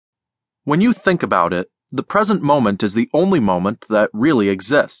When you think about it, the present moment is the only moment that really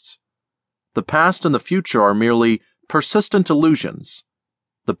exists. The past and the future are merely persistent illusions.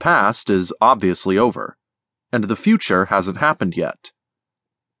 The past is obviously over, and the future hasn't happened yet.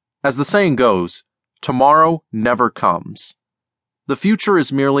 As the saying goes, tomorrow never comes. The future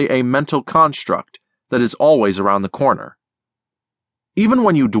is merely a mental construct that is always around the corner. Even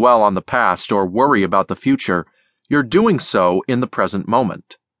when you dwell on the past or worry about the future, you're doing so in the present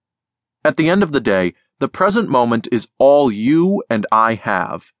moment. At the end of the day, the present moment is all you and I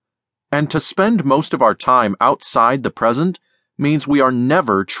have, and to spend most of our time outside the present means we are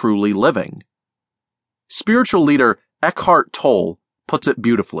never truly living. Spiritual leader Eckhart Tolle puts it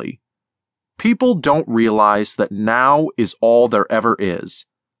beautifully. People don't realize that now is all there ever is.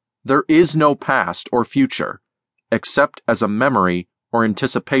 There is no past or future, except as a memory or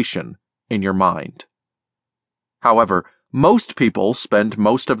anticipation in your mind. However, most people spend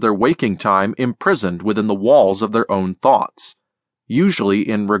most of their waking time imprisoned within the walls of their own thoughts, usually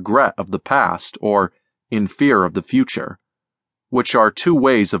in regret of the past or in fear of the future, which are two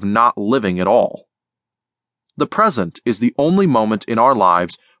ways of not living at all. The present is the only moment in our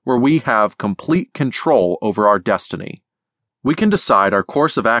lives where we have complete control over our destiny. We can decide our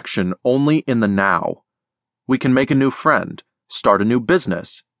course of action only in the now. We can make a new friend, start a new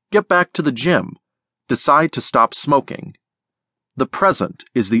business, get back to the gym, decide to stop smoking. The present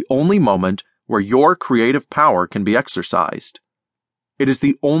is the only moment where your creative power can be exercised. It is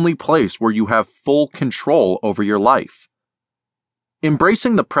the only place where you have full control over your life.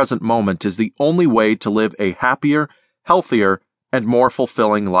 Embracing the present moment is the only way to live a happier, healthier, and more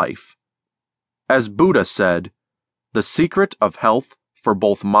fulfilling life. As Buddha said, the secret of health for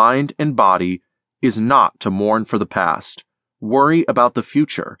both mind and body is not to mourn for the past, worry about the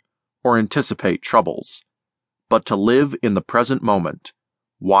future, or anticipate troubles, but to live in the present moment,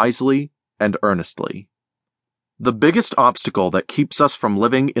 wisely and earnestly. The biggest obstacle that keeps us from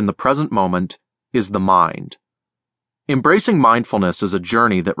living in the present moment is the mind. Embracing mindfulness is a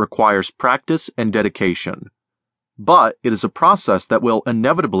journey that requires practice and dedication, but it is a process that will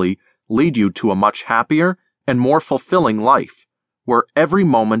inevitably lead you to a much happier and more fulfilling life, where every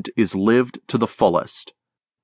moment is lived to the fullest.